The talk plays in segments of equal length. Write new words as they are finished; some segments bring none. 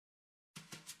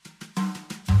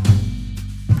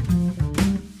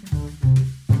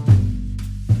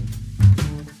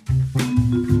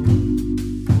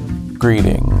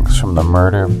Greetings from the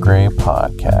Murder of Grey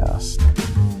podcast,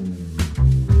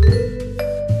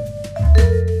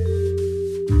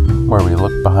 where we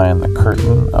look behind the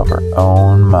curtain of our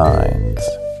own minds.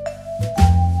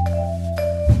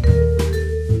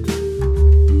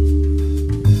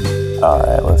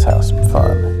 Alright, let's have some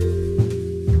fun.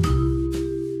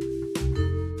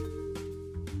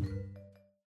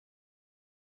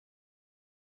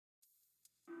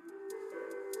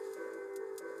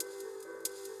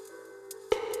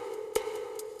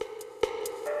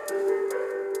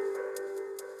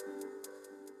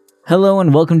 Hello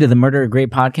and welcome to the Murder of Grey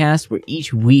podcast, where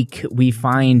each week we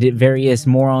find various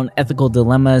moral and ethical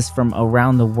dilemmas from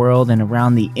around the world and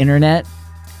around the internet.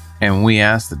 And we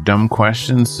ask the dumb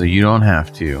questions so you don't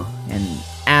have to. And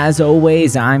as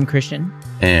always, I'm Christian.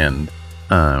 And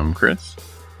I'm Chris.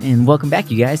 And welcome back,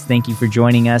 you guys. Thank you for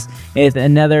joining us with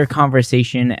another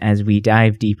conversation as we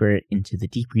dive deeper into the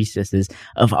deep recesses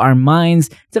of our minds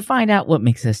to find out what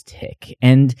makes us tick.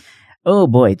 And oh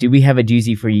boy, do we have a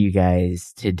doozy for you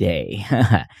guys today.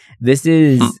 This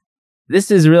is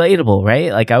relatable,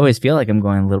 right? Like, I always feel like I'm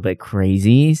going a little bit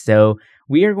crazy. So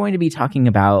we are going to be talking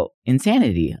about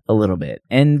insanity a little bit,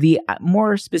 and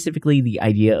more specifically, the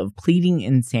idea of pleading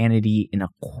insanity in a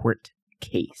court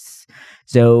case.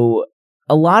 So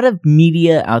a lot of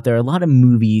media out there, a lot of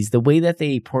movies, the way that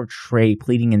they portray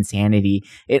pleading insanity,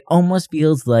 it almost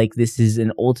feels like this is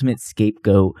an ultimate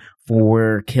scapegoat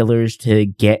for killers to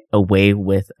get away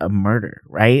with a murder,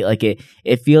 right? Like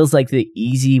it feels like the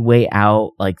easy way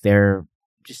out, like they're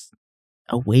just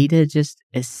a way to just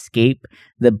escape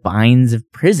the binds of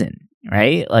prison,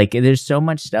 right? Like, there's so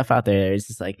much stuff out there. It's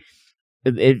just like,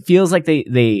 it feels like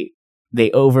they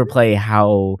overplay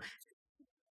how,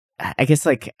 I guess,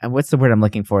 like, what's the word I'm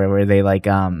looking for? Where they like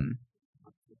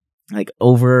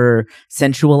over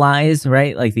sensualize,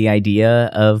 right? Like the idea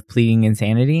of pleading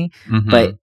insanity,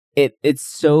 but it's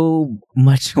so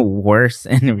much worse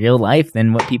in real life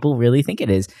than what people really think it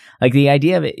is. Like, the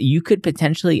idea of it, you could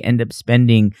potentially end up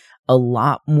spending a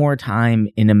lot more time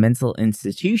in a mental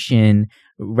institution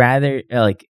rather,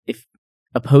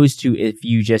 opposed to if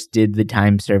you just did the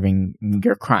time serving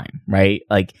your crime, right?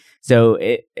 Like, so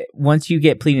once you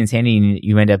get pleaded insanity and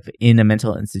you end up in a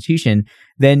mental institution,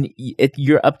 then it's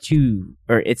up to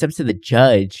the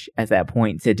judge at that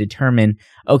point to determine,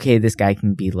 okay, this guy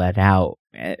can be let out,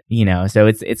 so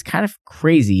it's kind of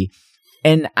crazy.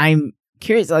 And I'm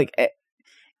curious, like,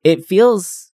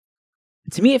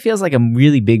 to me, it feels like a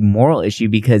really big moral issue,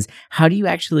 because how do you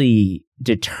actually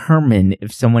determine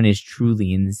if someone is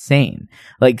truly insane?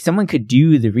 Like, someone could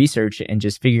do the research and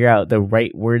just figure out the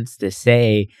right words to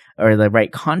say or the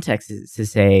right context to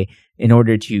say in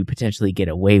order to potentially get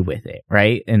away with it,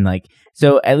 right? And like,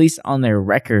 so at least on their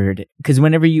record, because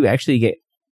whenever you actually get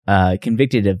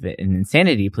convicted of an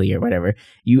insanity plea or whatever,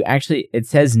 it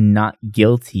says not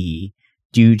guilty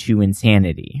due to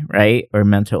insanity, right? Or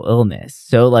mental illness.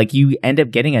 So like, you end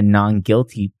up getting a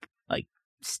non-guilty like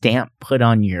stamp put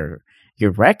on your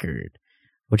record,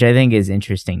 which I think is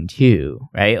interesting too,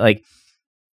 right? Like,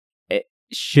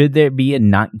 should there be a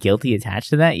not guilty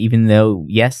attached to that, even though,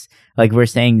 yes, like we're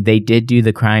saying they did do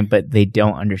the crime, but they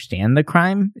don't understand the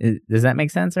crime? Does that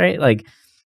make sense, right? Like,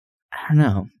 I don't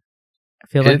know. I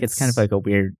feel like it's kind of like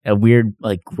a weird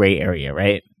like gray area,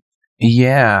 right?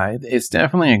 Yeah, it's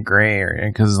definitely a gray area,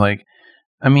 because, like,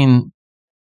 I mean,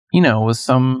 with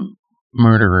some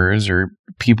murderers or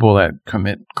people that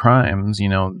commit crimes,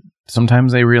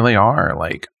 sometimes they really are,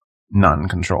 like, not in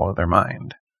control of their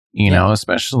mind,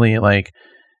 especially, like,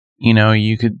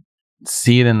 you could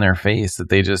see it in their face that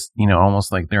they just,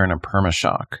 almost like they're in a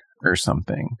perma-shock or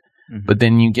something. Mm-hmm. But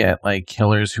then you get, like,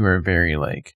 killers who are very,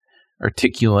 like,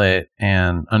 articulate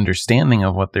and understanding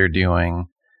of what they're doing,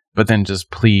 but then just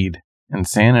plead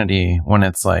insanity when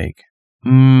it's like,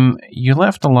 you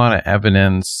left a lot of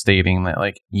evidence stating that,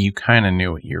 like, you kind of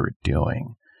knew what you were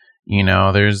doing.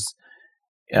 There's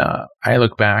I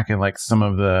look back at, like, some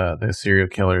of the serial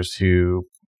killers who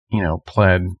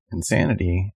pled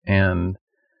insanity, and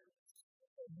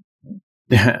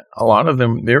a lot of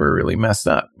them, they were really messed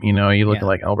up. You look at,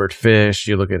 like, Albert Fish,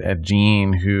 you look at Ed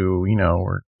Gein, who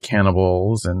were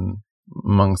cannibals and,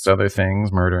 amongst other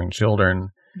things, murdering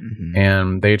children. Mm-hmm.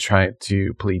 And they tried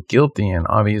to plead guilty, and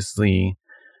obviously,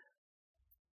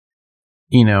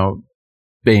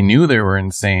 they knew they were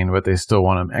insane, but they still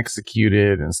want them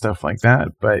executed and stuff like that.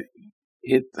 But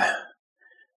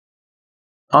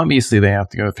obviously they have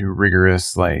to go through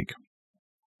rigorous, like,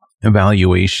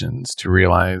 evaluations to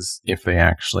realize if they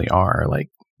actually are, like,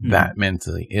 that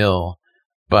mentally ill.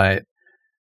 But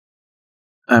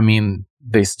I mean,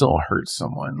 they still hurt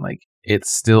someone. Like,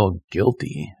 it's still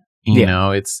guilty. You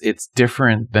know, it's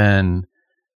different than.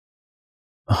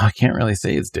 I can't really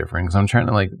say it's different because I'm trying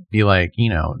to be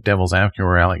devil's advocate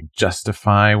where I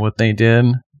justify what they did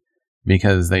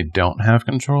because they don't have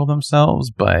control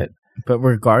themselves, but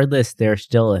regardless, they're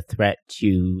still a threat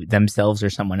to themselves or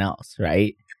someone else,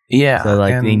 right? Yeah. So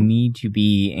they need to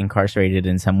be incarcerated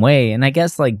in some way, and I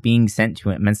guess being sent to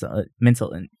a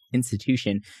mental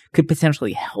institution could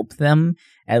potentially help them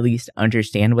at least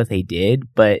understand what they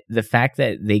did. But the fact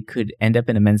that they could end up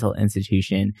in a mental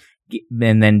institution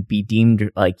and then be deemed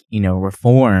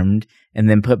reformed and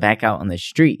then put back out on the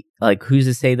street, who's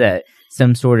to say that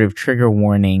some sort of trigger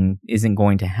warning isn't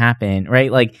going to happen,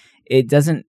 right? It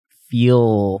doesn't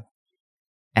feel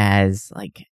as a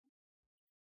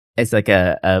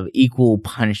equal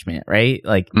punishment, right?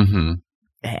 Mm-hmm.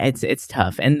 It's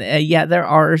tough. And there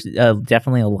are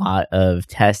definitely a lot of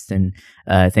tests and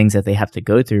things that they have to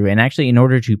go through. And actually, in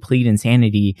order to plead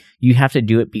insanity, you have to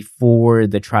do it before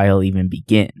the trial even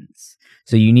begins.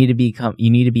 So you need to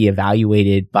be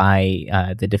evaluated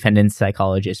by the defendant's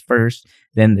psychologist first,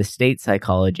 then the state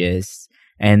psychologist,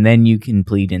 and then you can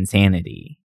plead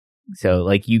insanity.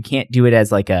 So you can't do it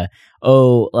as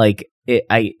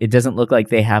it doesn't look like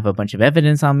they have a bunch of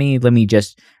evidence on me. I'm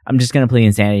just going to plead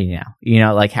insanity now,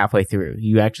 halfway through.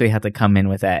 You actually have to come in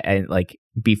with that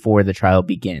before the trial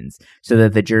begins so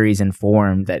that the jury's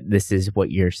informed that this is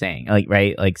what you're saying,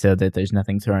 right? So that there's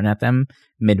nothing thrown at them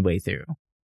midway through.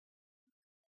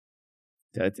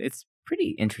 So it's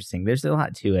pretty interesting. There's a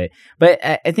lot to it, but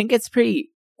I think it's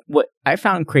what I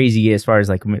found crazy as far as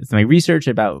my research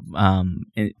about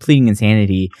pleading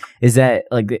insanity is that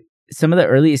some of the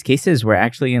earliest cases were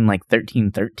actually in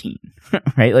 1313,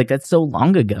 right? That's so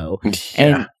long ago. Yeah.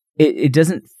 And it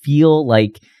doesn't feel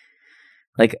like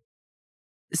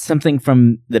something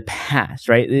from the past,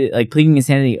 right? Pleading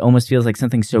insanity almost feels like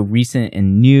something so recent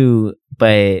and new,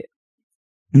 but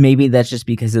maybe that's just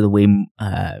because of the way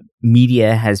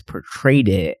media has portrayed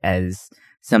it as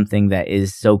something that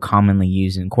is so commonly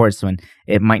used in courts when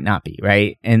it might not be,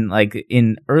 right? And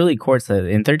in early courts, in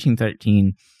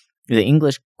 1313, the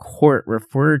English court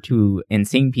referred to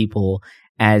insane people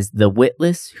as the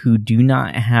witless who do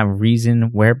not have reason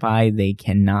whereby they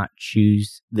cannot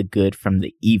choose the good from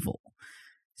the evil.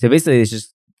 So basically, it's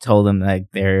just told them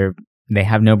they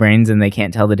have no brains and they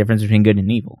can't tell the difference between good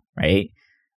and evil, right?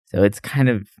 So it's kind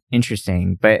of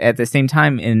interesting, but at the same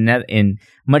time, in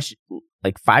much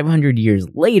 500 years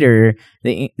later,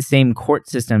 the same court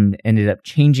system ended up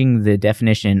changing the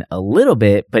definition a little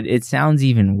bit, but it sounds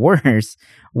even worse.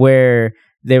 Where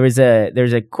there was a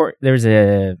court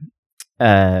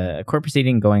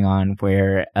proceeding going on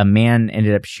where a man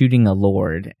ended up shooting a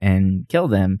lord and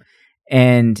killed him,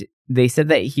 and they said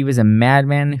that he was a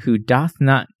madman who doth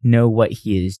not know what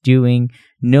he is doing,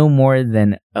 no more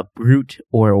than a brute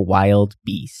or a wild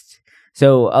beast.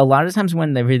 So a lot of times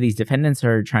when these defendants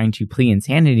are trying to plead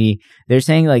insanity, they're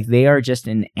saying they are just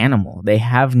an animal. They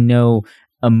have no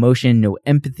emotion, no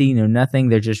empathy, no nothing.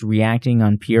 They're just reacting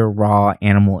on pure raw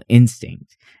animal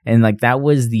instinct. And that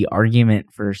was the argument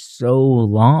for so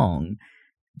long,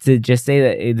 to just say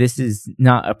that this is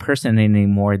not a person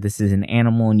anymore. This is an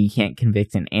animal, and you can't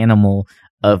convict an animal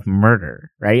of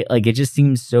murder, right? It just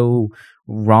seems so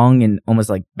wrong and almost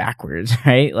backwards,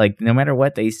 right? No matter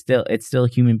what, it's still a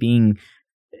human being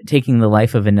taking the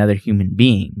life of another human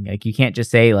being. You can't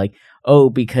just say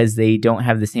because they don't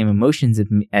have the same emotions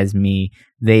as me,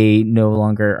 they no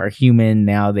longer are human.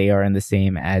 Now they are in the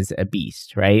same as a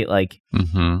beast, right?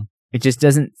 It just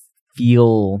doesn't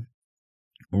feel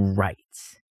right.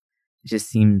 It just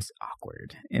seems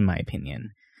awkward, in my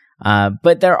opinion.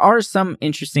 But there are some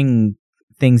interesting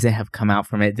things that have come out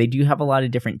from it. They do have a lot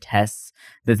of different tests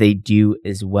that they do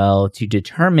as well to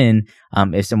determine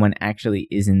if someone actually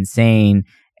is insane.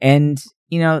 And,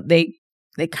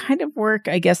 they kind of work,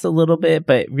 I guess, a little bit,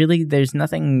 but really there's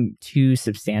nothing too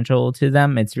substantial to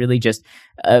them. It's really just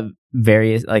a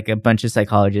bunch of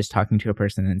psychologists talking to a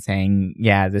person and saying,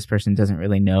 yeah, this person doesn't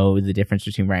really know the difference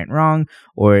between right and wrong,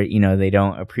 or, they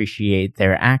don't appreciate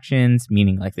their actions,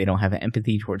 meaning they don't have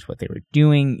empathy towards what they were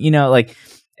doing.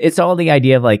 It's all the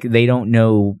idea of they don't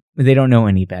know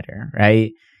any better,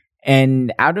 right?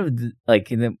 And out of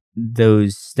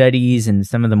those studies and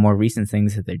some of the more recent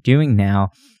things that they're doing now,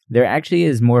 there actually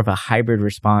is more of a hybrid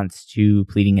response to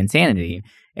pleading insanity,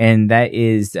 and that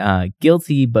is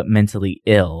guilty but mentally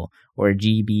ill, or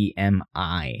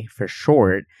GBMI for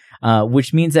short,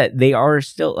 which means that they are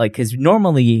still because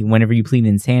normally whenever you plead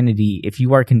insanity, if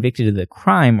you are convicted of the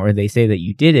crime or they say that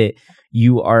you did it,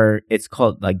 it's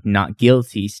called not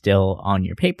guilty still on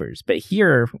your papers. But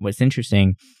here, what's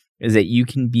interesting is that you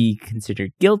can be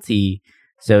considered guilty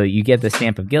So you get the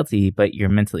stamp of guilty, but you're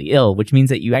mentally ill, which means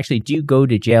that you actually do go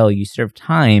to jail, you serve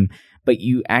time, but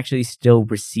you actually still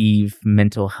receive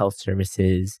mental health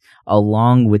services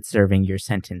along with serving your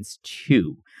sentence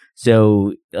too.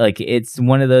 So like it's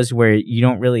one of those where you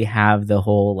don't really have the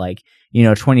whole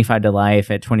 25 to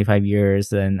life at 25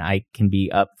 years and I can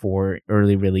be up for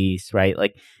early release, right?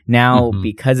 Like now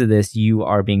because of this, you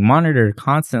are being monitored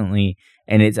constantly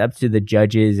and it's up to the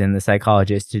judges and the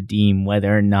psychologists to deem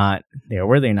whether or not they're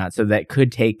worthy or not. So that could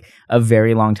take a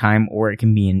very long time or it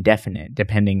can be indefinite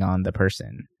depending on the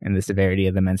person and the severity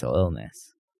of the mental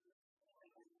illness.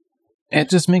 It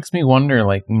just makes me wonder,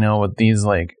 with these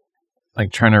like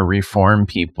trying to reform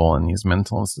people in these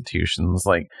mental institutions,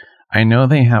 I know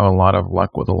they have a lot of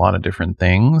luck with a lot of different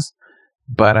things,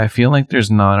 but I feel like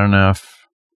there's not enough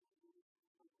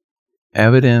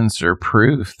evidence or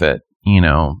proof that,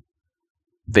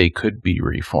 they could be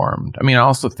reformed. I mean, I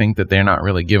also think that they're not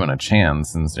really given a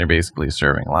chance since they're basically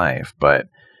serving life, but,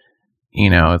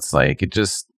 it's I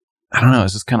don't know,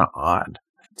 it's just kind of odd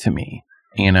to me,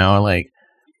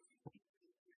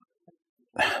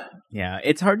 Yeah,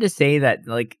 it's hard to say that,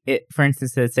 for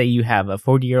instance, let's say you have a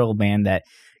 40-year-old man that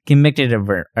committed a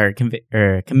murder,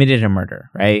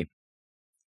 right?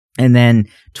 And then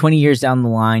 20 years down the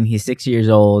line, he's 6 years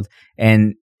old,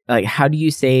 and how do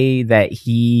you say that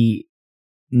he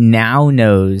now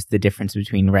knows the difference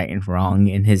between right and wrong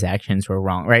and his actions were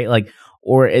wrong, right?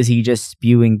 Or is he just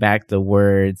spewing back the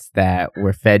words that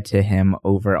were fed to him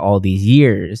over all these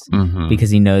years because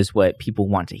he knows what people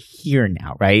want to hear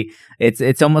now, right?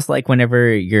 It's almost like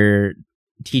whenever you're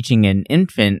teaching an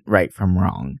infant right from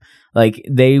wrong,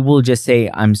 they will just say,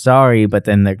 I'm sorry, but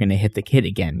then they're going to hit the kid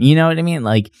again. You know what I mean?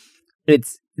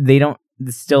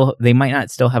 They might not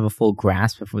still have a full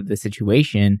grasp of the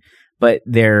situation, but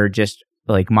they're just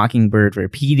Mockingbird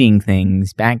repeating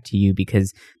things back to you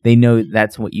because they know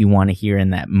that's what you want to hear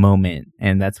in that moment.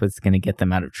 And that's what's going to get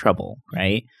them out of trouble.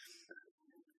 Right.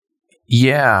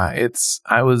 Yeah.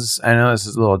 I know this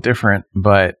is a little different,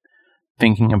 but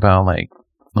thinking about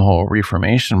the whole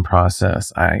Reformation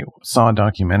process, I saw a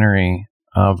documentary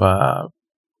of, I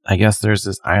guess there's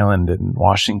this island in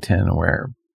Washington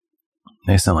where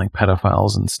they send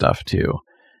pedophiles and stuff to,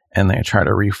 and they try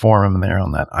to reform them there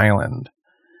on that island.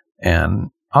 And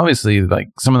obviously,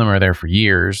 some of them are there for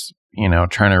years,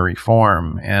 trying to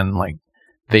reform. And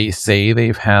they say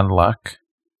they've had luck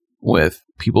with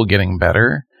people getting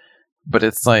better. But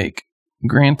it's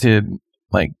granted,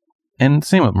 and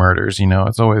same with murders,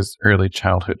 it's always early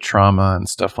childhood trauma and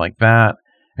stuff like that.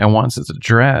 And once it's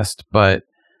addressed, but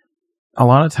a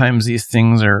lot of times these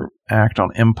things act on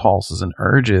impulses and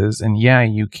urges. And yeah,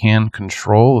 you can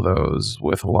control those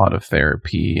with a lot of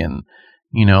therapy and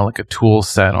a tool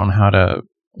set on how to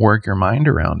work your mind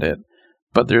around it.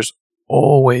 But there's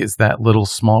always that little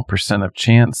small percent of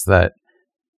chance that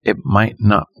it might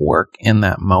not work in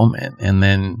that moment. And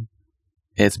then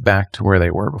it's back to where they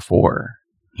were before,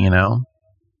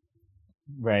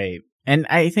 Right. And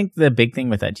I think the big thing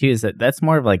with that too is that that's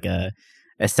more of a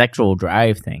sexual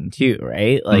drive thing too,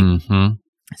 right?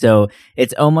 So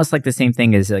it's almost like the same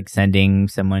thing as sending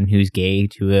someone who's gay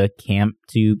to a camp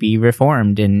to be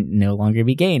reformed and no longer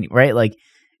be gay, right?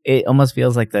 It almost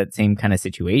feels like that same kind of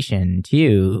situation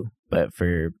too, but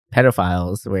for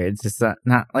pedophiles where it's just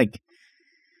not I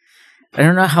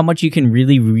don't know how much you can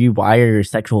really rewire your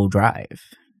sexual drive.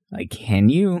 Can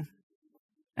you?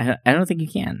 I don't think you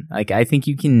can. I think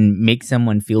you can make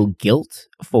someone feel guilt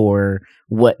for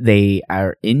what they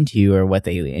are into or what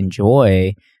they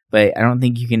enjoy, but I don't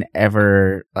think you can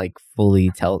ever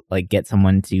fully get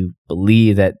someone to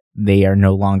believe that they are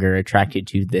no longer attracted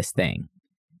to this thing.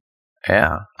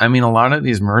 Yeah. I mean, a lot of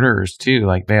these murderers too,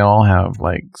 they all have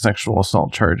sexual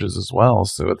assault charges as well.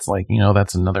 So it's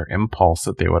that's another impulse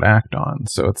that they would act on.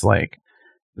 So it's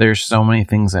there's so many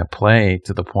things at play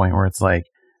to the point where it's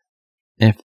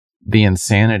if the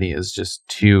insanity is just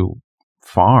too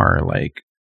far,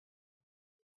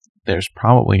 there's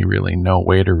probably really no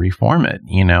way to reform it,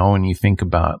 when you think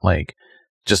about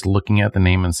just looking at the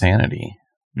name insanity,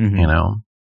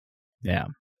 Yeah.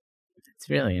 It's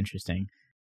really interesting.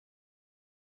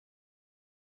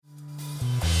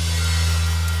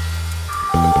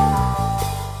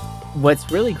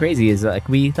 What's really crazy is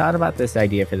we thought about this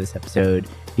idea for this episode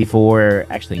before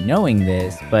actually knowing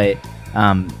this, but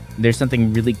there's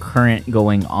something really current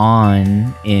going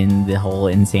on in the whole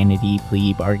insanity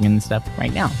plea bargain stuff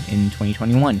right now in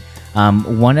 2021.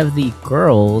 One of the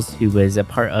girls who was a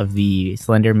part of the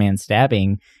Slender Man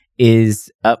stabbing is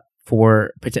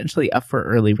potentially up for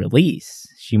early release.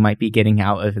 She might be getting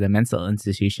out of the mental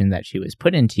institution that she was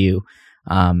put into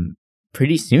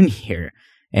pretty soon here.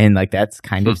 And like, that's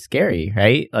kind of scary,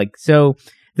 right? Like, so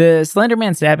the Slender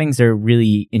Man stabbings are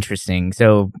really interesting.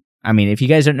 So, I mean, if you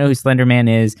guys don't know who Slender Man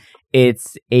is,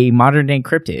 it's a modern day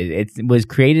cryptid. It was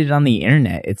created on the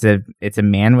internet. It's a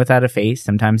man without a face.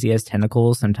 Sometimes he has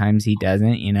tentacles, sometimes he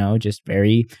doesn't, just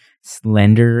very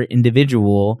slender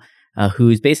individual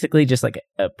who's basically just like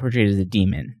portrayed as a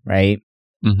demon, right?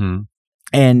 Mm-hmm.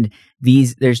 And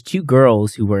there's two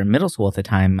girls who were in middle school at the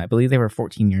time. I believe they were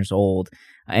 14 years old,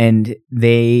 and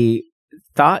they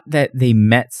thought that they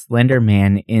met Slender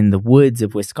Man in the woods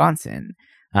of Wisconsin,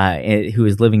 who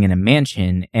was living in a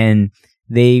mansion, and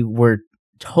they were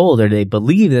told, or they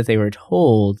believe that they were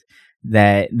told,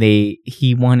 that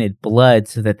he wanted blood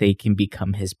so that they can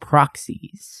become his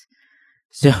proxies.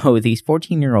 So these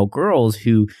 14-year-old girls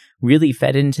who really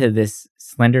fed into this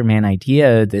Slender Man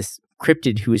idea, this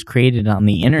cryptid who was created on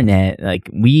the internet, like,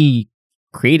 we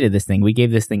created this thing, we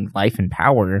gave this thing life and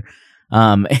power.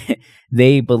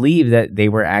 They believe that they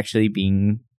were actually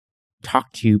being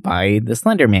talked to by the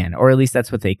Slender Man, or at least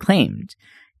that's what they claimed.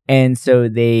 And so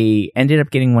they ended up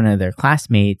getting one of their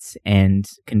classmates and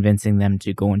convincing them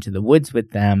to go into the woods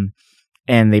with them,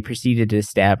 and they proceeded to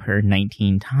stab her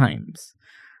 19 times.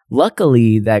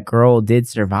 Luckily, that girl did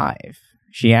survive.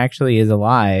 She actually is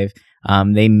alive.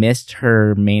 They missed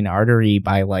her main artery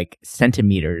by like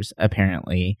centimeters,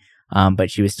 apparently,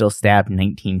 but she was still stabbed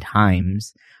 19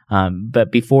 times.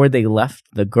 But before they left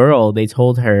the girl, they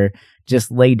told her,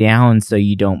 just lay down so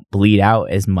you don't bleed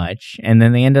out as much. And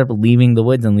then they end up leaving the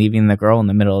woods and leaving the girl in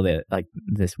the middle of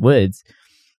this woods.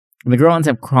 The girl ends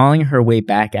up crawling her way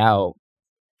back out,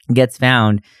 gets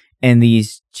found, and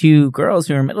these two girls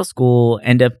who are in middle school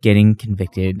end up getting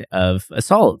convicted of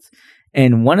assault.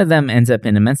 And one of them ends up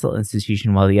in a mental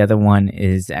institution while the other one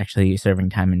is actually serving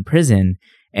time in prison.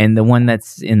 And the one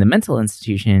that's in the mental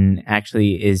institution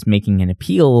actually is making an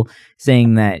appeal,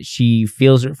 saying that she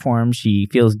feels reformed, she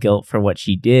feels guilt for what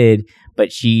she did,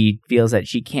 but she feels that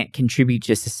she can't contribute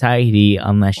to society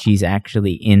unless she's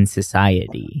actually in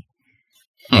society.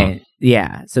 And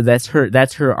yeah, so that's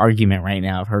her argument right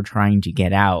now of her trying to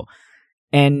get out.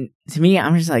 And to me,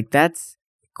 I'm just like, that's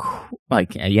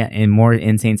and more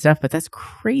insane stuff, but that's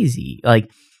crazy. Like,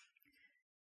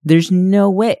 there's no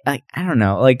way, like, I don't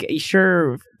know, like,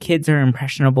 sure, kids are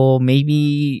impressionable.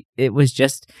 Maybe it was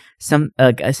just something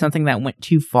that went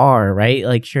too far, right?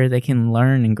 Like, sure, they can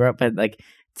learn and grow up, but like,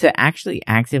 to actually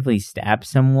actively stab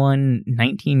someone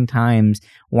 19 times,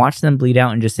 watch them bleed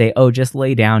out and just say, oh, just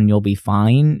lay down, you'll be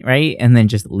fine, right? And then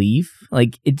just leave.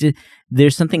 Like,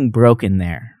 there's something broken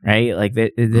there, right? Like,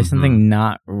 there's something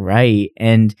not right.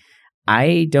 And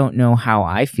I don't know how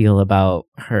I feel about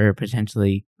her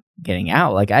potentially getting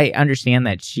out. Like, I understand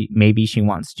that she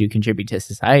wants to contribute to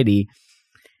society,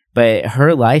 but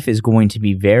her life is going to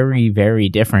be very, very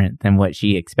different than what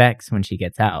she expects when she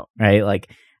gets out, right?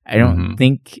 Like, I don't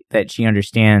think that she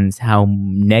understands how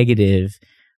negative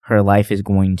her life is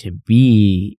going to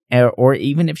be, or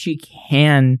even if she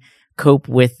can cope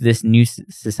with this new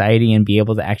society and be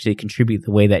able to actually contribute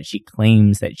the way that she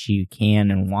claims that she can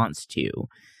and wants to.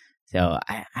 So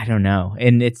I don't know.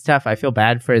 And it's tough. I feel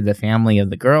bad for the family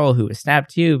of the girl who was stabbed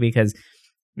too, because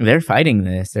they're fighting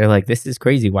this. They're like, this is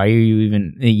crazy. Why are you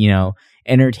even,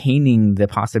 entertaining the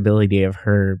possibility of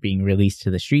her being released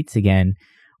to the streets again,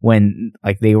 when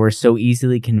like they were so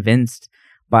easily convinced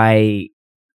by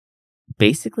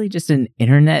basically just an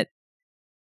internet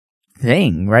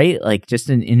thing, right? Like, just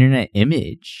an internet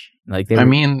image. Like,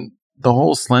 the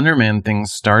whole Slender Man thing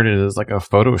started as like a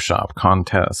Photoshop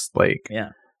contest, like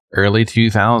early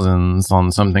 2000s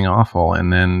on something awful,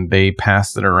 and then they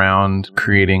passed it around,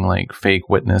 creating like fake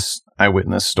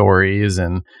eyewitness stories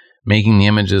and making the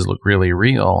images look really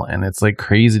real. And it's like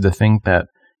crazy to think that,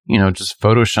 just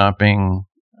photoshopping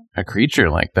a creature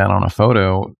like that on a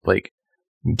photo like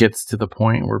gets to the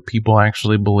point where people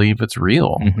actually believe it's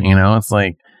real. It's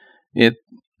like that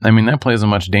plays a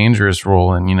much dangerous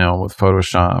role in, with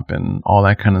Photoshop and all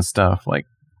that kind of stuff, like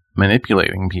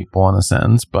manipulating people in a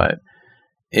sense, but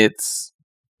it's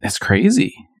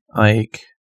crazy, like,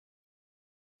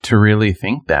 to really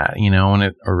think that, when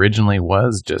it originally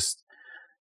was just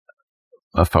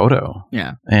a photo.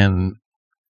 Yeah. And,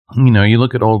 you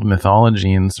look at old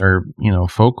mythology or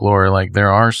folklore, like,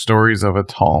 there are stories of a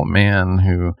tall man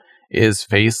who is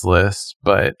faceless,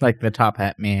 but like the Top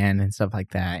Hat Man and stuff like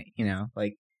that,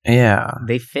 like, yeah,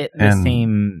 they fit the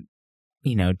same,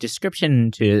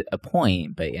 description to a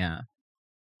point, but yeah.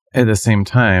 At the same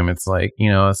time, it's like,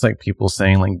 it's like people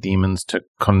saying like demons took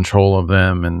control of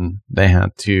them and they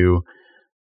had to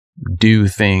do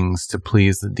things to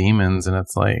please the demons. And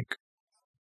it's like,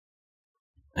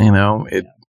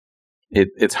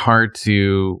 it's hard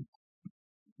to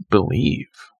believe.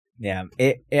 Yeah,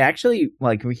 it actually,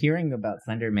 like, we're hearing about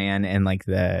Slender Man and like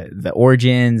the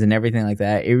origins and everything like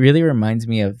that. It really reminds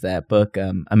me of that book,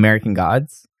 American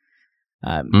Gods.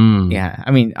 Yeah,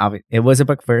 I mean, it was a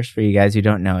book first for you guys who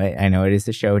don't know it. I know it is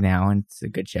a show now, and it's a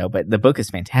good show, but the book is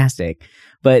fantastic.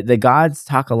 But the gods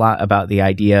talk a lot about the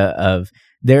idea of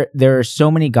there are so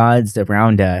many gods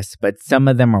around us, but some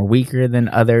of them are weaker than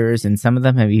others, and some of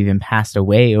them have even passed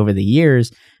away over the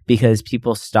years because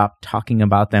people stopped talking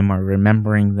about them or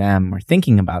remembering them or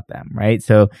thinking about them, right?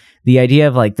 So the idea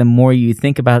of like the more you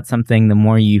think about something, the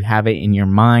more you have it in your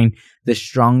mind, the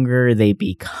stronger they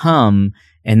become,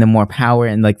 and the more power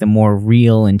and like the more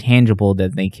real and tangible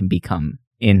that they can become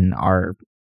in our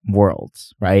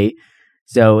worlds, right?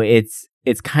 So it's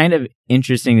kind of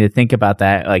interesting to think about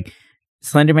that. Like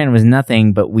Slenderman was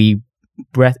nothing, but we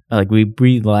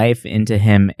breathe life into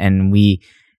him, and we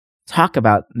talk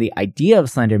about the idea of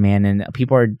Slenderman, and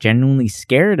people are genuinely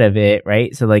scared of it,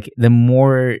 right? So like the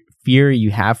more fear you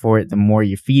have for it, the more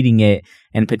you're feeding it,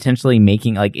 and potentially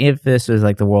making, like, if this was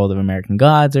like the world of American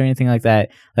Gods or anything like that,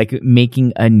 like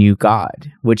making a new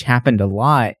god, which happened a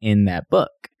lot in that book.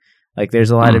 Like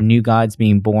there's a lot of new gods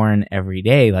being born every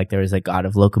day. Like there was a god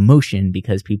of locomotion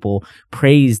because people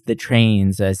praised the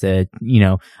trains as a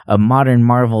modern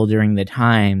marvel during the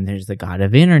time. There's the god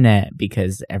of internet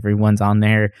because everyone's on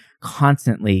there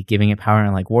constantly giving it power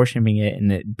and like worshiping it, and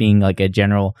it being like a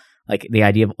general, like the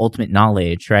idea of ultimate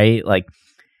knowledge, right? Like,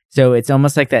 so it's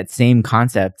almost like that same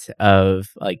concept of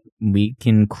like we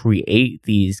can create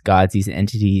these gods, these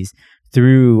entities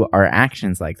through our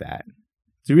actions like that.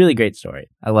 It's a really great story.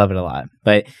 I love it a lot.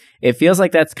 But it feels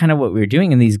like that's kind of what we were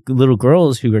doing. And these little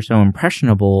girls who are so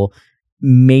impressionable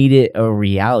made it a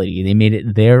reality. They made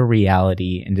it their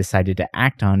reality and decided to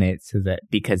act on it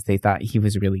because they thought he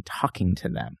was really talking to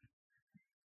them.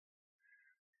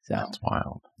 So that's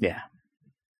wild. Yeah.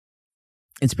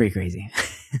 It's pretty crazy.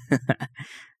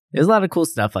 There's a lot of cool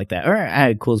stuff like that.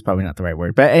 Or cool is probably not the right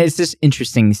word, but it's just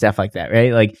interesting stuff like that,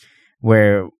 right? Like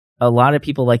where a lot of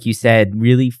people, like you said,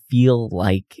 really feel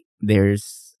like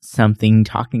there's something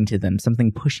talking to them,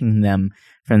 something pushing them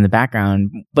from the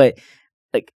background. But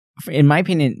like, in my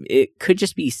opinion, it could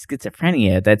just be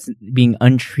schizophrenia that's being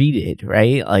untreated,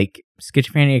 right? Like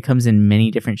schizophrenia comes in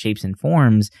many different shapes and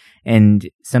forms, and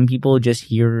some people just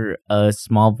hear a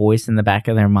small voice in the back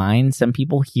of their mind. Some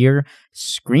people hear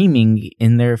screaming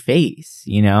in their face,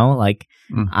 like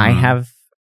I have.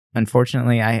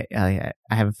 Unfortunately, I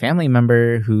have a family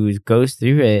member who goes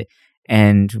through it,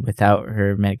 and without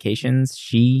her medications,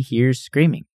 she hears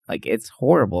screaming. Like it's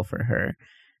horrible for her.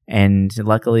 And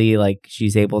luckily, like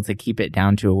she's able to keep it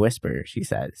down to a whisper, she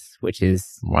says, which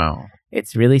is wow.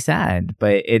 It's really sad,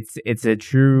 but it's a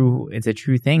true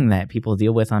thing that people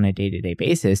deal with on a day-to-day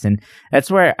basis. And that's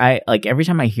where I like every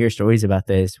time I hear stories about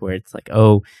this where it's like,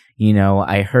 oh,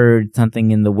 I heard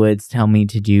something in the woods tell me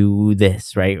to do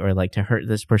this, right? Or like to hurt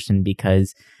this person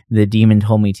because the demon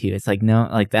told me to. It's like, no,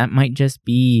 like that might just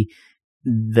be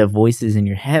the voices in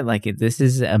your head. Like this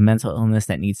is a mental illness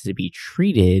that needs to be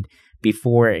treated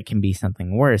before it can be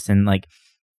something worse. And like,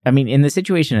 I mean, in the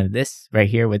situation of this right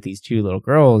here with these two little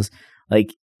girls,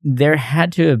 like there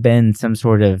had to have been some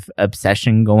sort of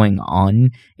obsession going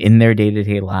on in their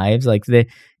day-to-day lives. Like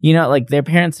like their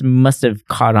parents must have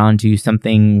caught on to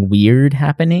something weird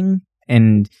happening.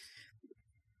 And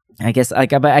I guess like,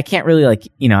 but I can't really like,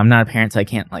 I'm not a parent, so I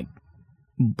can't like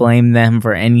blame them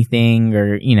for anything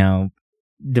or,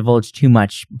 divulge too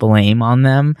much blame on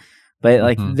them. But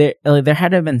like there had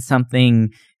to have been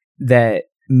something that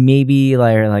maybe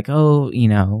like, oh,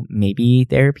 maybe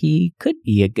therapy could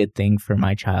be a good thing for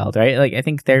my child, right? Like I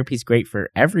think therapy is great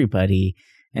for everybody,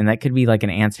 and that could be like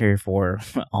an answer for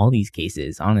all these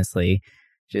cases. Honestly,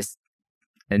 just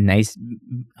a nice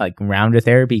like round of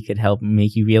therapy could help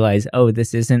make you realize, oh,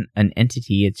 this isn't an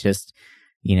entity. It's just,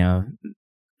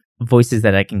 voices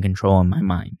that I can control in my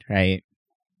mind, right?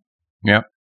 Yep.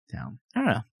 So I don't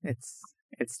know.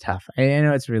 It's tough. I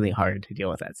know it's really hard to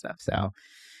deal with that stuff. So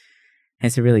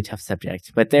it's a really tough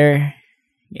subject. But but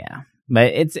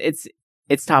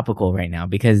it's topical right now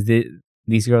because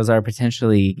these girls are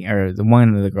potentially, or the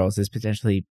one of the girls is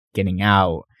potentially getting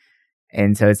out,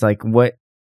 and so it's like what.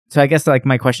 So I guess like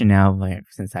my question now, like,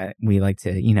 since we like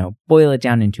to boil it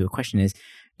down into a question is,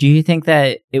 do you think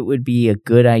that it would be a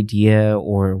good idea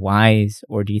or wise,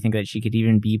 or do you think that she could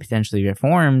even be potentially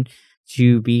reformed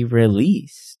to be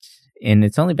released? And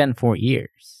it's only been 4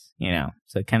 years,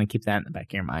 so kind of keep that in the back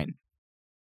of your mind.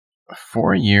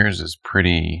 4 years is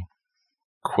pretty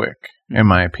quick, in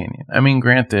my opinion. I mean,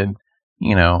 granted,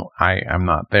 I'm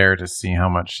not there to see how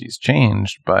much she's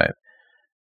changed, but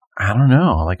I don't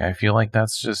know. Like, I feel like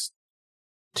that's just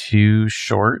too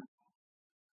short.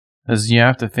 Because you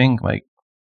have to think, like,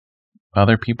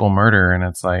 other people murder, and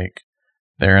it's like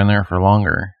they're in there for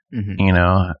longer. Mm-hmm. You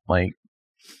know, like,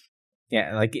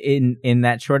 yeah, like in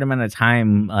that short amount of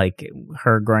time, like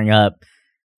her growing up,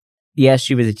 yes,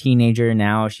 she was a teenager.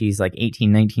 Now she's like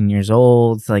 18, 19 years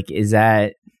old. It's like, is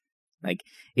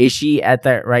she at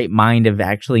that right mind of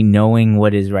actually knowing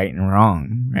what is right and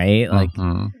wrong, right? Like,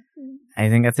 I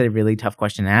think that's a really tough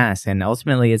question to ask. And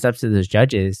ultimately, it's up to those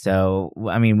judges. So,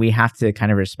 I mean, we have to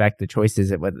kind of respect the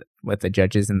choices of what the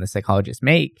judges and the psychologists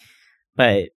make.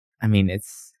 But, I mean, it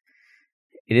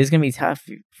is going to be tough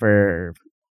for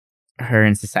her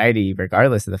in society,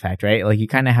 regardless of the fact, right? Like, you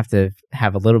kind of have to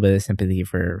have a little bit of sympathy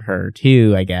for her,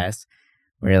 too, I guess.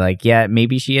 Where, like, yeah,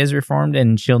 maybe she is reformed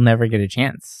and she'll never get a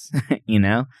chance, you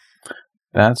know?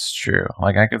 That's true.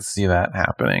 Like, I could see that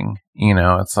happening. You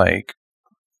know, it's like,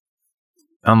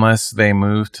 unless they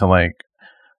move to, like,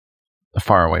 a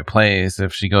faraway place,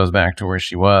 if she goes back to where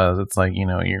she was, it's like, you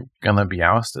know, you're gonna be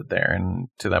ousted there, and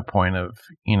to that point of,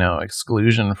 you know,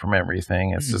 exclusion from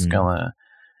everything. It's just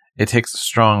it takes a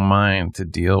strong mind to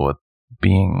deal with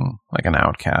being like an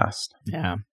outcast.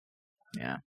 Yeah.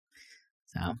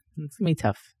 So it's gonna be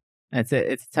tough. It's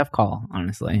a tough call,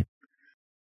 honestly.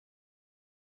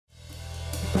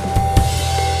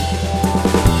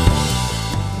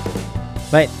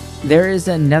 But there is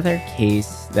another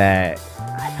case that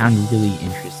I found really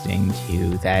interesting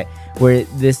too, where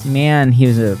this man, he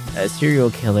was a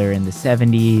serial killer in the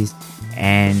 70s,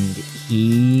 and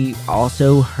he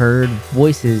also heard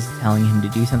voices telling him to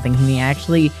do something, and he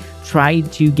actually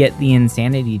tried to get the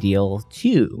insanity deal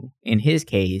too, in his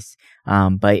case,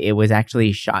 but it was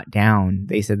actually shot down.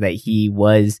 They said that he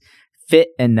was fit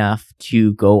enough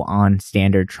to go on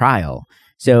standard trial.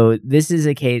 So this is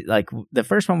a case, like the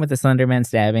first one with the Slenderman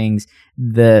stabbings,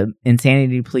 the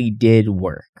insanity plea did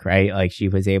work, right? Like she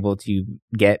was able to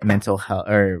get mental health,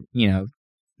 or, you know,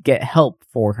 get help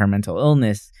for her mental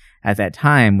illness at that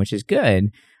time, which is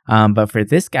good. But for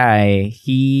this guy,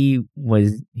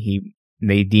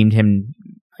 they deemed him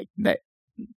like that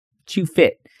too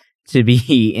fit to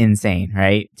be insane,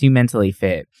 right? Too mentally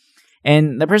fit.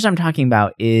 And the person I'm talking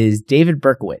about is David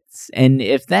Berkowitz. And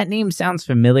if that name sounds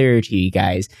familiar to you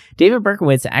guys, David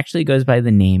Berkowitz actually goes by the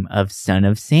name of Son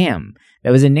of Sam. That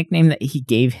was a nickname that he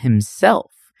gave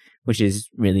himself, which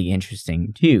is really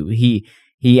interesting too. He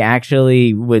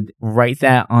actually would write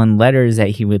that on letters that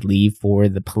he would leave for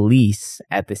the police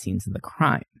at the scenes of the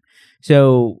crime.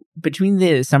 So between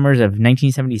the summers of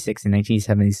 1976 and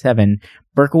 1977,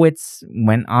 Berkowitz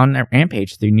went on a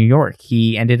rampage through New York.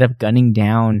 He ended up gunning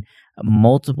down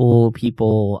multiple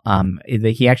people.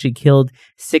 He actually killed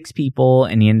 6 people,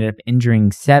 and he ended up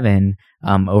injuring 7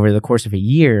 over the course of a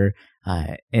year.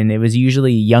 And it was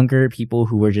usually younger people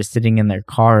who were just sitting in their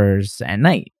cars at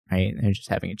night, right? They're just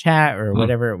having a chat or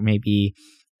whatever it may be.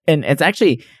 And it's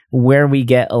actually where we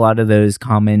get a lot of those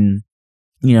common,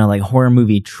 you know, like horror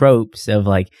movie tropes of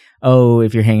like, oh,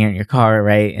 if you're hanging out in your car,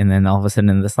 right? And then all of a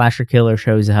sudden the slasher killer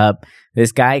shows up.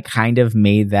 This guy kind of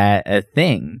made that a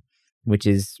thing, which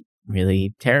is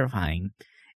really terrifying.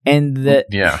 And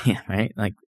yeah, right?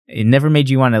 Like it never made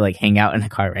you want to like hang out in a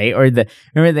car, right? Or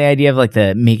remember the idea of like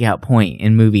the make out point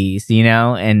in movies, you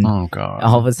know? And oh god,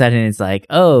 all of a sudden it's like,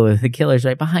 oh, the killer's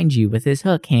right behind you with his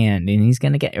hook hand, and he's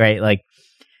gonna get right. Like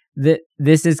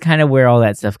this is kind of where all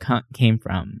that stuff came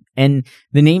from. And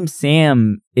the name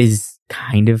Sam is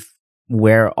kind of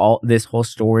where all this whole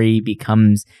story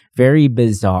becomes very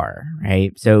bizarre,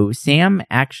 right? So Sam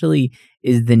actually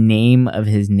is the name of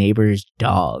his neighbor's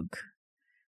dog,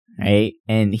 right?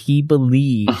 And he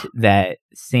believed that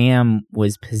Sam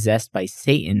was possessed by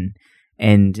Satan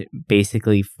and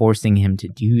basically forcing him to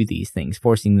do these things,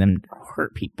 forcing them to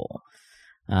hurt people.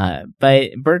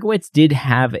 But Berkowitz did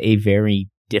have a very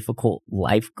difficult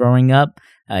life growing up.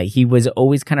 He was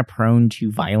always kind of prone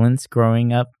to violence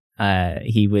growing up.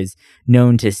 He was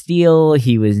known to steal.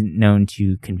 He was known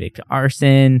to convict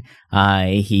arson.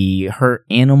 He hurt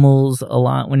animals a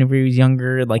lot whenever he was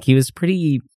younger. Like he was a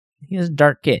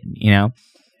dark kid, you know?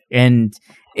 And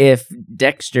if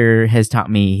Dexter has taught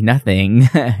me nothing,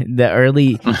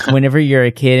 whenever you're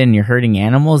a kid and you're hurting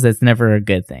animals, that's never a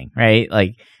good thing, right?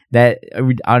 Like that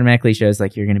automatically shows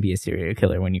like you're going to be a serial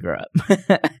killer when you grow up.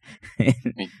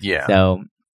 Yeah. So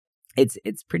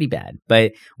it's pretty bad.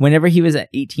 But whenever he was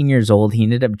 18 years old, he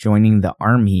ended up joining the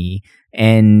army.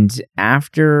 And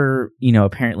after, you know,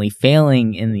 apparently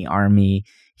failing in the army,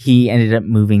 he ended up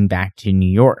moving back to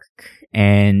New York.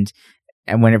 And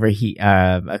whenever he,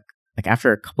 like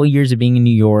after a couple of years of being in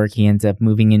New York, he ends up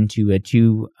moving into a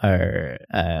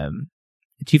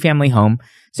two-family home.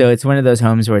 So it's one of those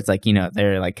homes where it's like,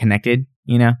 they're like connected,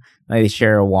 like they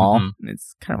share a wall. Mm-hmm.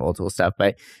 It's kind of old school stuff,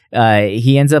 but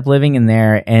he ends up living in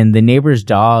there, and the neighbor's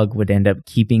dog would end up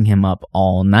keeping him up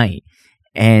all night.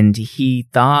 And he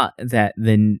thought that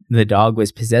the dog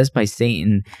was possessed by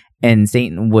Satan, and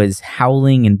Satan was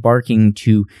howling and barking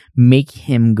to make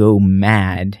him go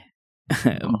mad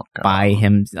by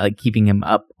him, like keeping him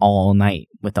up all night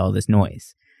with all this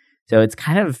noise. So it's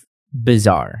kind of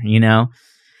bizarre,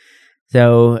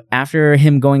 So after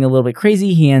him going a little bit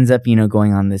crazy, he ends up,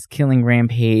 going on this killing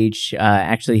rampage.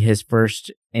 Actually, his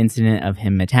first incident of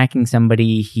him attacking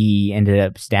somebody, he ended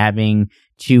up stabbing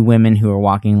 2 women who were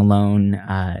walking alone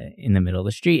in the middle of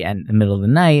the street at the middle of the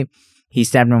night. He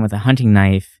stabbed them with a hunting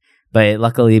knife, but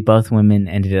luckily both women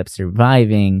ended up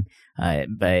surviving.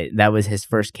 But that was his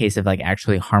first case of like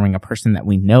actually harming a person that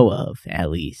we know of,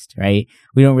 at least, right?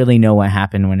 We don't really know what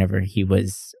happened whenever he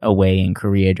was away in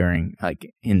Korea during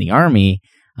like in the army.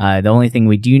 The only thing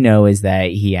we do know is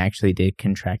that he actually did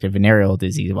contract a venereal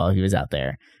disease while he was out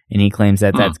there, and he claims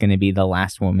that that's going to be the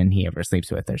last woman he ever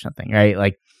sleeps with or something, right?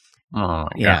 Like,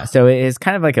 yeah. So it's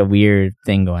kind of like a weird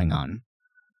thing going on.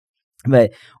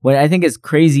 But what I think is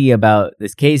crazy about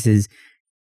this case is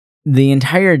the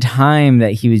entire time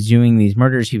that he was doing these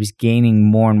murders, he was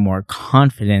gaining more and more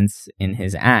confidence in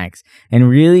his acts, and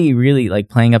really, really like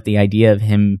playing up the idea of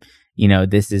him,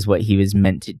 this is what he was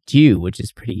meant to do, which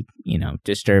is pretty,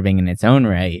 disturbing in its own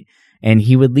right. And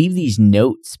he would leave these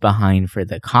notes behind for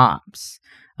the cops.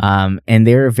 And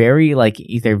they were very like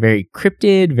either very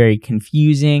cryptid, very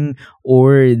confusing,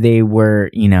 or they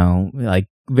were, like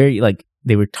very like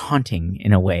they were taunting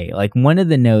in a way. Like one of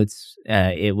the notes,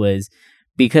 it was,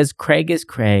 "Because Craig is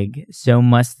Craig, so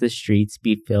must the streets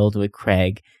be filled with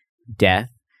Craig,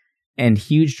 death, and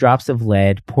huge drops of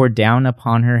lead poured down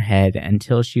upon her head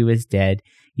until she was dead.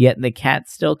 Yet the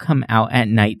cats still come out at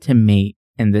night to mate,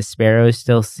 and the sparrows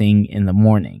still sing in the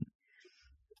morning."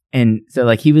 And so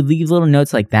like he would leave little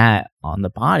notes like that on the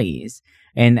bodies.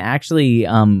 And actually,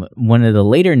 one of the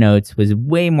later notes was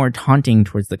way more taunting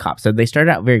towards the cops. So they started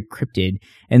out very cryptid,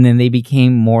 and then they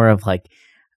became more of like,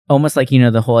 almost like,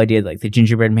 the whole idea of like the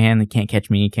gingerbread man, the can't catch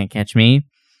me, can't catch me.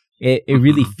 It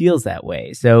really feels that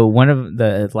way. So one of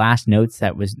the last notes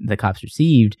that was the cops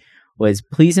received was,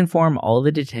 "Please inform all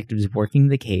the detectives working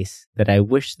the case that I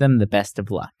wish them the best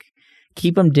of luck.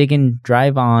 Keep them digging,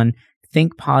 drive on,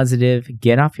 think positive,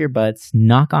 get off your butts,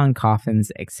 knock on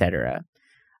coffins, etc.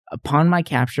 Upon my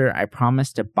capture, I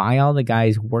promise to buy all the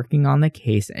guys working on the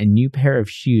case a new pair of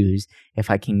shoes if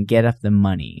I can get up the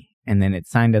money." And then it's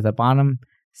signed at the bottom,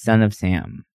 "Son of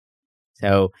Sam."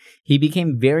 So he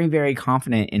became very, very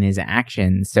confident in his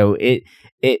actions. So it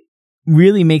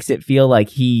really makes it feel like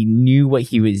he knew what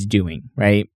he was doing,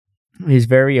 right? He was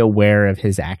very aware of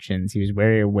his actions. He was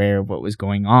very aware of what was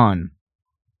going on.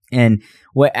 And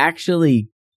what actually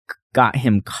got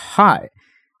him caught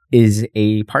is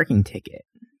a parking ticket,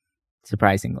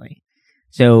 surprisingly.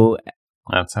 So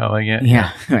that's how I get.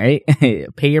 Yeah, right?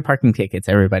 Pay your parking tickets,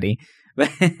 everybody.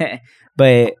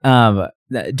 But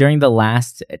during the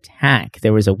last attack,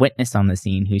 there was a witness on the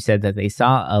scene who said that they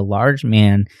saw a large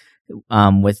man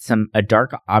with a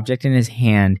dark object in his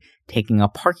hand taking a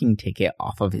parking ticket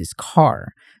off of his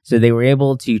car. So they were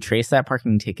able to trace that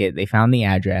parking ticket. They found the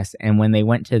address, and when they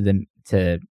went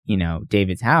to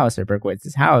David's house, or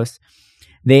Berkowitz's house,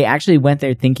 they actually went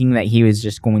there thinking that he was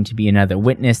just going to be another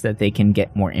witness that they can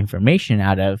get more information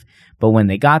out of. But when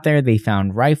they got there, they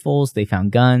found rifles, they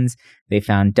found guns, they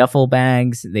found duffel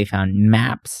bags, they found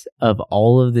maps of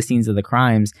all of the scenes of the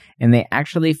crimes, and they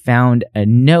actually found a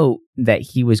note that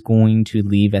he was going to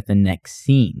leave at the next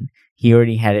scene. He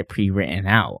already had it pre-written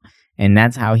out, and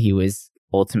that's how he was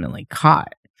ultimately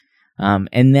caught.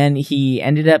 And then he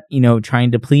ended up,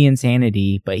 trying to plea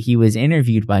insanity, but he was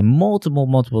interviewed by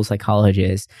multiple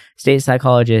psychologists, state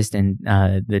psychologists, and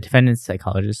the defendant's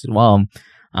psychologist as well.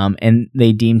 And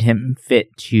they deemed him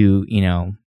fit to,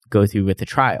 go through with the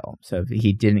trial. So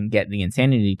he didn't get the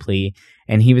insanity plea,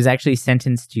 and he was actually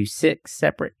sentenced to 6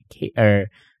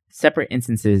 separate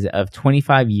instances of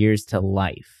 25 years to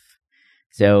life.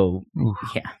 So,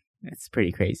 yeah, that's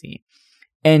pretty crazy.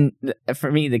 And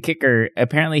for me, the kicker,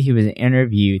 apparently he was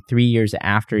interviewed 3 years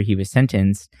after he was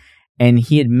sentenced, and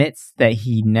he admits that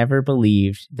he never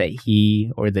believed that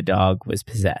he or the dog was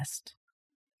possessed.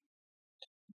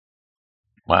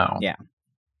 Wow. Yeah.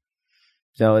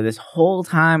 So this whole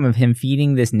time of him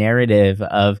feeding this narrative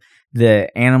of the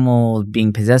animal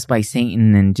being possessed by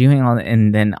Satan and doing all that,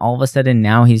 and then all of a sudden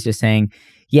now he's just saying,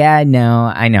 yeah,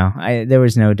 no, I know. There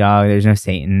was no dog. There's no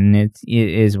Satan. It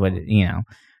is what,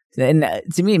 And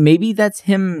to me, maybe that's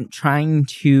him trying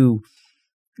to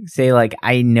say, like,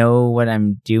 I know what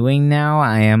I'm doing now.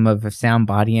 I am of a sound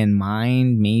body and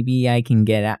mind. Maybe I can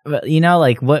get out. But,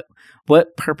 like, what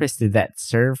purpose did that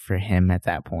serve for him at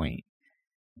that point?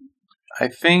 I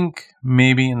think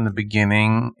maybe in the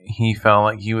beginning he felt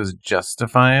like he was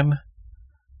justified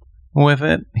with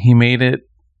it. He made it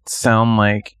sound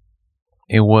like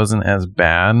it wasn't as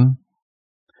bad.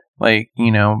 Like,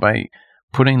 by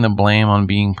putting the blame on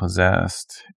being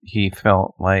possessed, he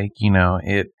felt like,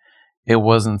 it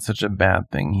wasn't such a bad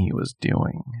thing he was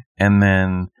doing. And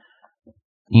then,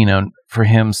 for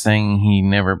him saying he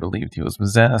never believed he was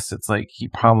possessed, it's like he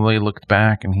probably looked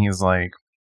back and he's like,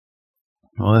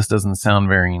 well, this doesn't sound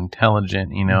very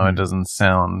intelligent, it doesn't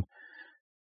sound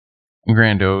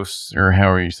grandiose, or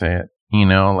however you say it,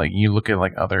 like you look at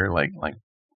like other like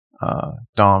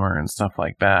Dahmer and stuff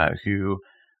like that who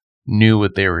knew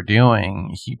what they were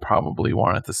doing. He probably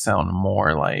wanted to sound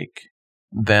more like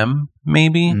them,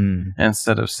 maybe,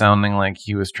 instead of sounding like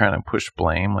he was trying to push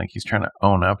blame, like he's trying to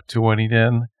own up to what he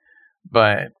did.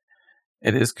 But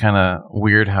it is kind of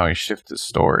weird how he shifted his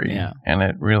story. Yeah. And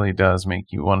it really does make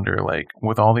you wonder, like,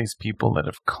 with all these people that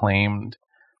have claimed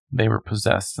they were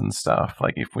possessed and stuff,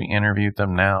 like, if we interviewed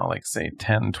them now, like, say,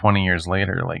 10, 20 years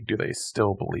later, like, do they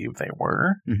still believe they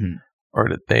were? Mm-hmm. Or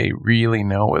did they really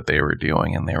know what they were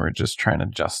doing and they were just trying to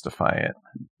justify it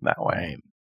that way? Right.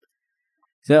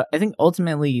 So I think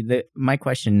ultimately my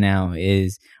question now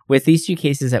is, with these two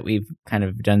cases that we've kind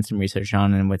of done some research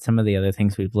on and with some of the other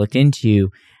things we've looked into,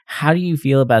 how do you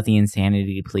feel about the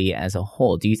insanity plea as a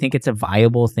whole? Do you think it's a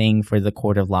viable thing for the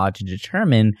court of law to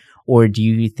determine, or do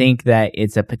you think that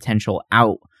it's a potential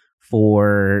out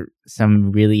for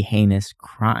some really heinous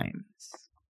crimes?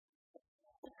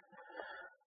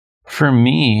 For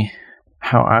me,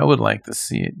 how I would like to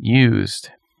see it used,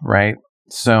 right?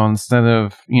 So instead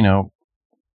of,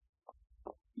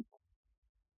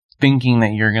 thinking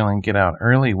that you're going to get out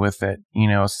early with it,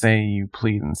 say you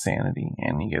plead insanity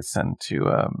and you get sent to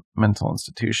a mental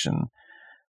institution,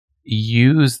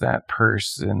 use that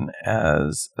person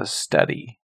as a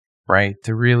study, right?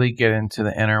 To really get into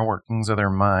the inner workings of their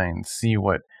mind, see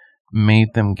what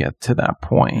made them get to that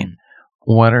point.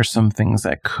 What are some things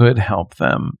that could help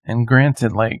them? And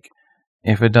granted, like,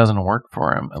 if it doesn't work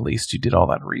for them, at least you did all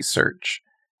that research.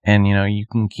 And, you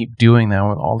can keep doing that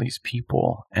with all these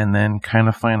people and then kind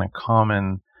of find a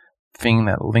common thing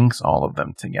that links all of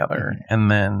them together. And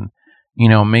then,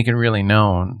 make it really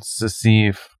known to see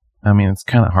if, it's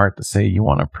kind of hard to say you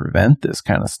want to prevent this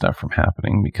kind of stuff from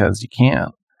happening because you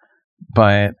can't.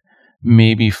 But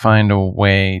maybe find a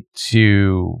way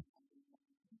to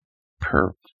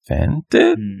prevent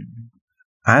it.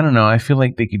 I don't know. I feel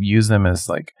like they could use them as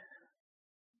like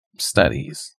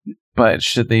studies. But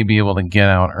should they be able to get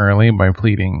out early by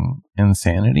pleading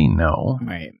insanity? No.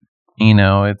 Right.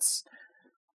 It's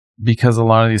because a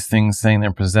lot of these things saying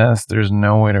they're possessed, there's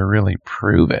no way to really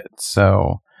prove it.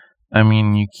 So,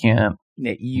 you can't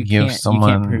someone... You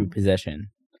can't prove possession.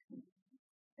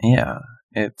 Yeah.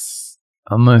 It's...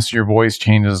 Unless your voice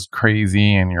changes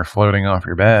crazy and you're floating off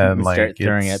your bed. You like start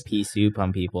throwing up pea soup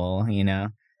on people,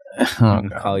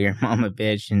 call your mom a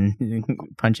bitch and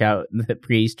punch out the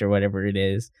priest or whatever it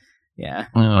is. Yeah.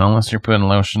 Unless you're putting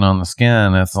lotion on the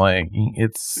skin, it's like,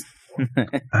 it's,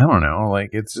 I don't know,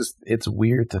 like, it's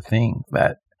weird to think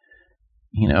that,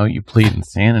 you plead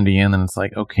insanity and then it's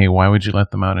like, okay, why would you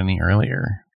let them out any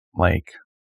earlier? Like,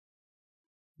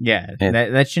 yeah,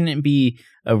 that shouldn't be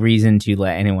a reason to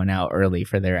let anyone out early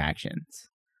for their actions.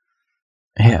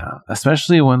 Yeah,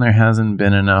 especially when there hasn't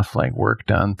been enough like work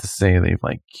done to say they've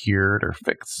like cured or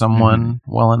fixed someone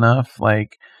well enough.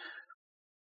 Like,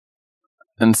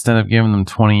 instead of giving them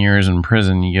 20 years in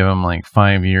prison, you give them like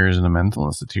 5 years in a mental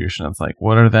institution. It's like,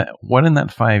 what in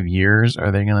that 5 years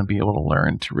are they going to be able to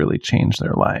learn to really change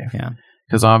their life? Yeah.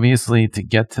 Because obviously to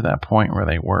get to that point where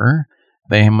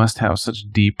they must have such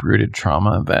deep-rooted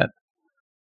trauma that,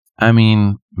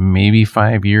 maybe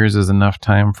 5 years is enough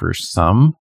time for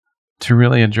some to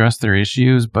really address their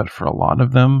issues, but for a lot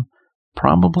of them,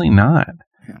 probably not.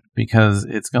 Yeah. Because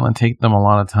it's going to take them a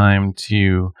lot of time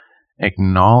to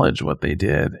acknowledge what they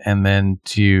did and then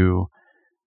to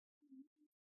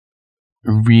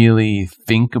really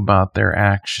think about their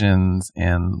actions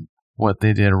and what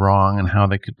they did wrong and how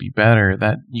they could be better.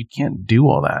 That you can't do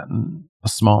all that in a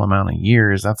small amount of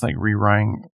years. That's like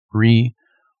rewiring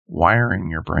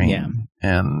your brain. Yeah.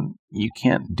 And you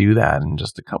can't do that in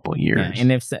just a couple of years. Yeah.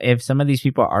 And if some of these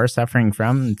people are suffering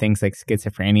from things like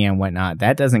schizophrenia and whatnot,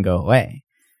 that doesn't go away.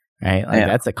 Right? Like,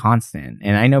 that's a constant.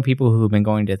 And I know people who've been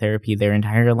going to therapy their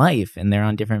entire life and they're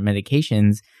on different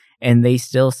medications and they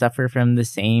still suffer from the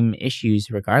same issues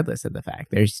regardless of the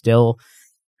fact. They're still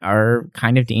are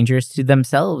kind of dangerous to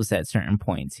themselves at certain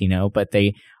points, but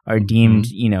they are deemed,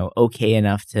 okay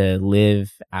enough to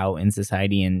live out in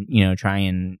society and, try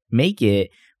and make it.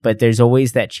 But there's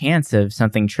always that chance of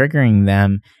something triggering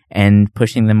them and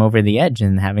pushing them over the edge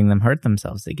and having them hurt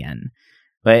themselves again.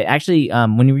 But actually,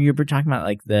 when you were talking about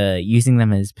like the using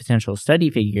them as potential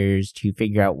study figures to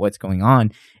figure out what's going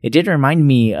on, it did remind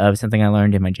me of something I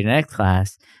learned in my genetics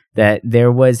class, that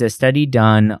there was a study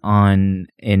done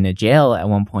in a jail at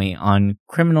one point on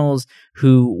criminals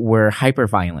who were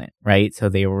hyperviolent, right? So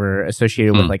they were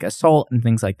associated with like assault and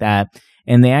things like that.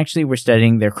 And they actually were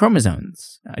studying their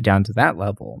chromosomes down to that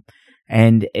level.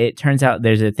 And it turns out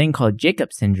there's a thing called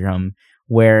Jacob syndrome,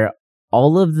 where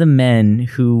all of the men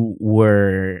who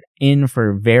were in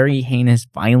for very heinous,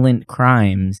 violent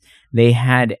crimes, they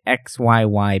had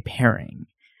XYY pairing.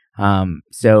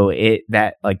 So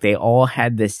they all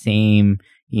had the same,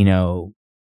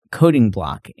 coding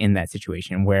block in that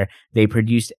situation, where they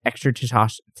produced extra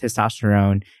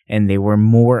testosterone and they were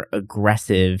more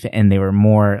aggressive and they were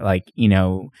more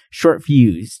short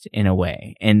fused in a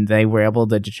way. And they were able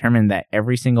to determine that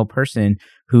every single person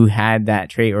who had that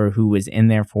trait or who was in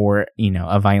there for,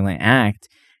 a violent act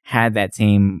had that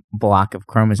same block of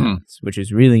chromosomes, which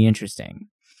is really interesting.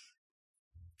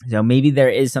 So maybe there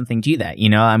is something to that,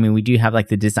 we do have like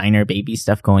the designer baby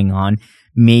stuff going on.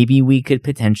 Maybe we could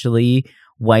potentially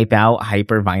wipe out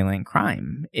hyper-violent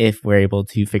crime if we're able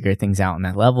to figure things out on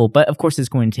that level. But of course, it's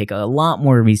going to take a lot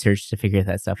more research to figure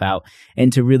that stuff out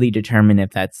and to really determine if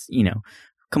that's,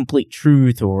 complete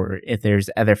truth or if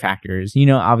there's other factors.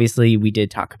 Obviously, we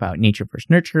did talk about nature versus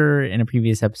nurture in a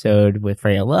previous episode with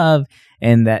Freya Love,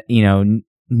 and that,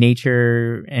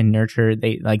 nature and nurture,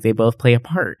 they both play a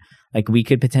part. Like, we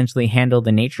could potentially handle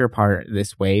the nature part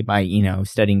this way by,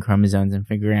 studying chromosomes and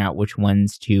figuring out which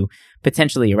ones to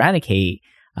potentially eradicate.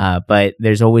 But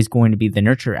there's always going to be the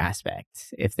nurture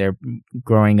aspect. If they're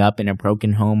growing up in a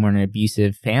broken home or an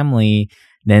abusive family,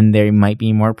 then they might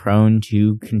be more prone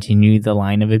to continue the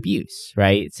line of abuse,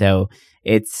 right? So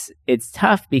it's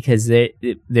tough because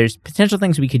there's potential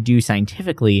things we could do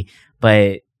scientifically,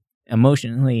 but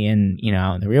emotionally and,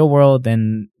 in the real world,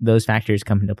 then those factors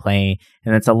come into play.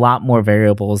 And that's a lot more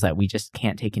variables that we just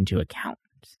can't take into account.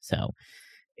 So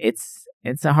it's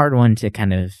a hard one to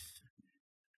kind of,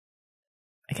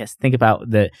 I guess, think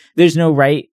about. There's no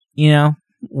right,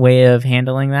 way of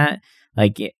handling that.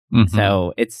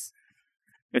 So it's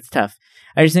tough.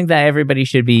 I just think that everybody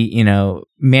should be,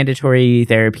 mandatory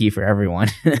therapy for everyone.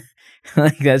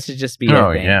 That should just be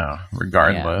a thing. Yeah,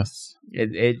 regardless.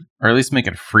 Yeah. Or at least make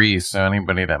it free, so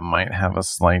anybody that might have a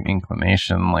slight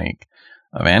inclination,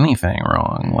 of anything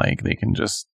wrong, they can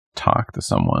just talk to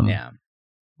someone. Yeah.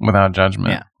 Without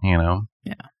judgment. Yeah.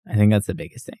 Yeah. I think that's the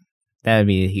biggest thing. That would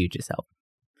be the hugest help.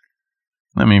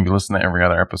 I mean, if you listen to every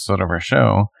other episode of our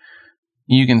show,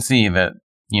 you can see that,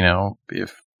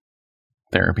 if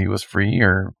therapy was free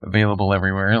or available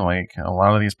everywhere, a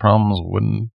lot of these problems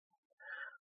wouldn't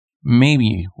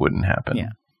happen.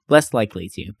 Yeah. Less likely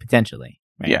to, potentially.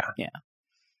 Right? Yeah. Yeah.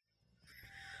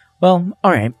 Well,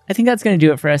 all right. I think that's going to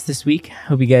do it for us this week.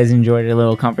 Hope you guys enjoyed a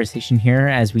little conversation here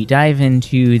as we dive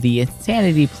into the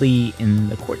insanity plea in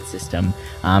the court system.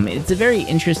 It's a very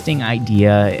interesting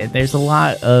idea. There's a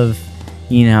lot of,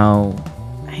 you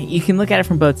can look at it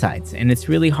from both sides, and it's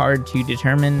really hard to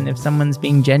determine if someone's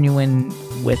being genuine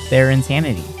with their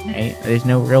insanity, right? There's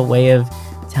no real way of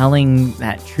telling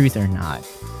that truth or not.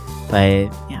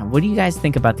 But yeah, what do you guys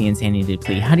think about the insanity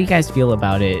plea? How do you guys feel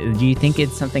about it? Do you think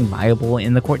it's something viable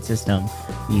in the court system?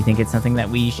 Do you think it's something that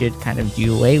we should kind of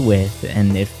do away with?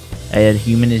 And if a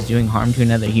human is doing harm to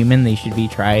another human, they should be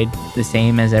tried the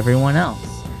same as everyone else?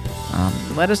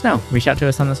 Let us know. Reach out to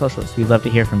us on the socials. We'd love to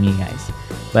hear from you guys.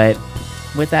 But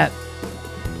with that,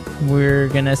 we're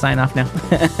going to sign off now.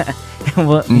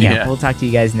 We'll talk to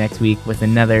you guys next week with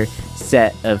another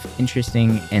set of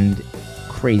interesting and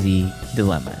crazy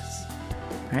dilemmas.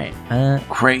 All right.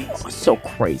 Crazy. So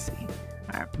crazy.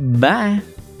 All right, bye.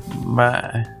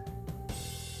 Bye.